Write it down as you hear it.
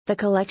The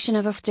collection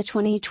of Afdah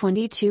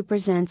 2022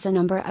 presents a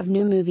number of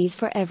new movies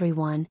for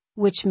everyone,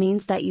 which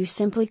means that you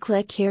simply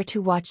click here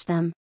to watch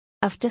them.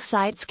 Afdah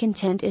site's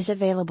content is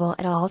available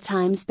at all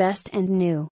times, best and new.